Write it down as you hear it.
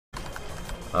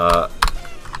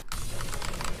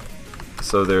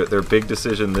So their big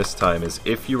decision this time is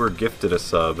if you were gifted a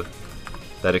sub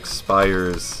that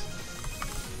expires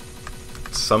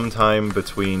sometime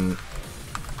between,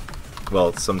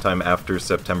 well, sometime after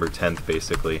September 10th,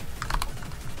 basically,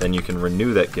 then you can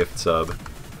renew that gift sub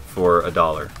for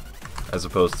 $1, as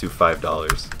opposed to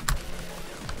 $5.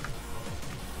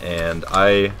 And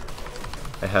I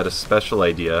had a special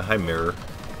idea. Hi, Mirror.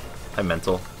 Hi,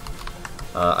 Mental.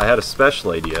 I had a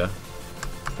special idea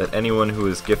that anyone who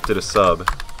is gifted a sub,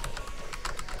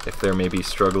 if they're maybe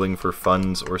struggling for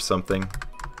funds or something,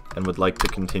 and would like to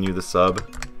continue the sub,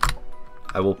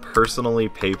 I will personally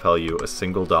PayPal you a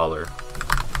single $1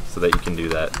 so that you can do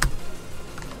that.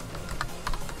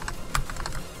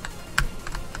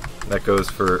 That goes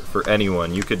for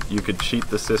anyone. You could cheat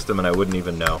the system and I wouldn't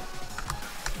even know.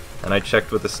 And I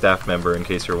checked with a staff member in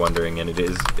case you're wondering, and it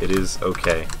is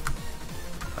okay.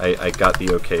 I got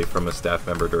the okay from a staff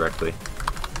member directly.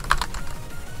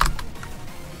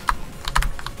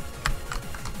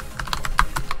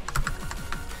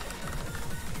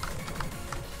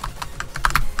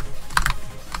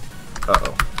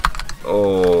 Uh-oh.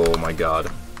 Oh my god.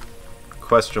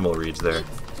 Questionable reads there.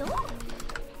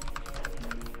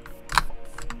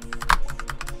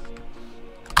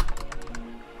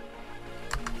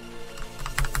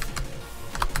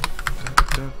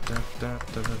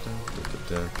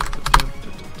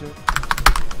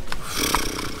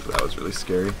 That was really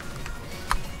scary.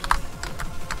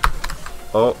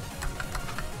 Oh.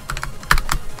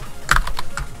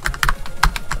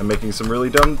 I'm making some really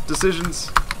dumb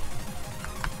decisions.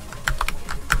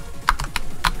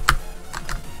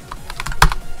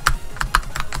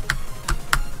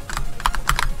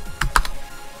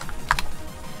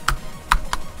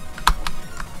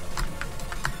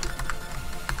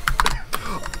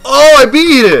 Oh, I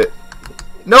beat it!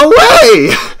 No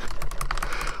way!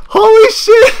 Holy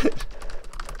shit!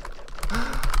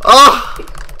 Oh!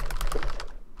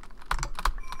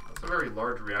 That's a very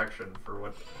large reaction for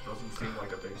what doesn't seem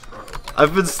like a big struggle.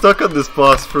 I've been stuck on this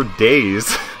boss for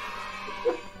days.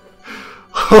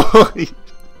 Holy...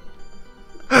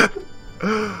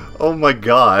 Oh my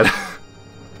god.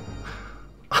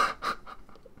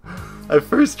 I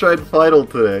first tried Final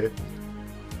today.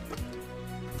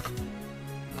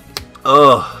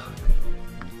 Ugh.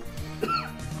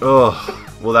 Oh,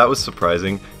 well that was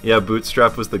surprising. Yeah,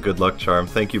 Bootstrap was the good luck charm.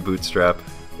 Thank you, Bootstrap.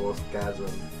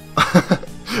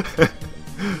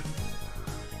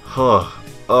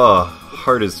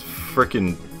 Heart is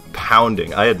frickin'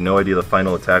 pounding. I had no idea the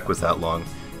final attack was that long.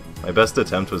 My best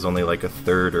attempt was only like a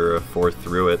third or a fourth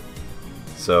through it.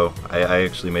 So, I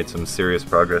actually made some serious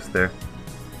progress there.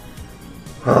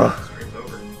 Stream's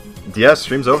over. Yeah,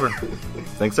 stream's over.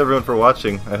 Thanks everyone for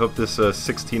watching. I hope this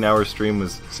 16-hour stream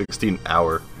was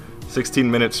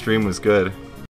 16-minute stream was good.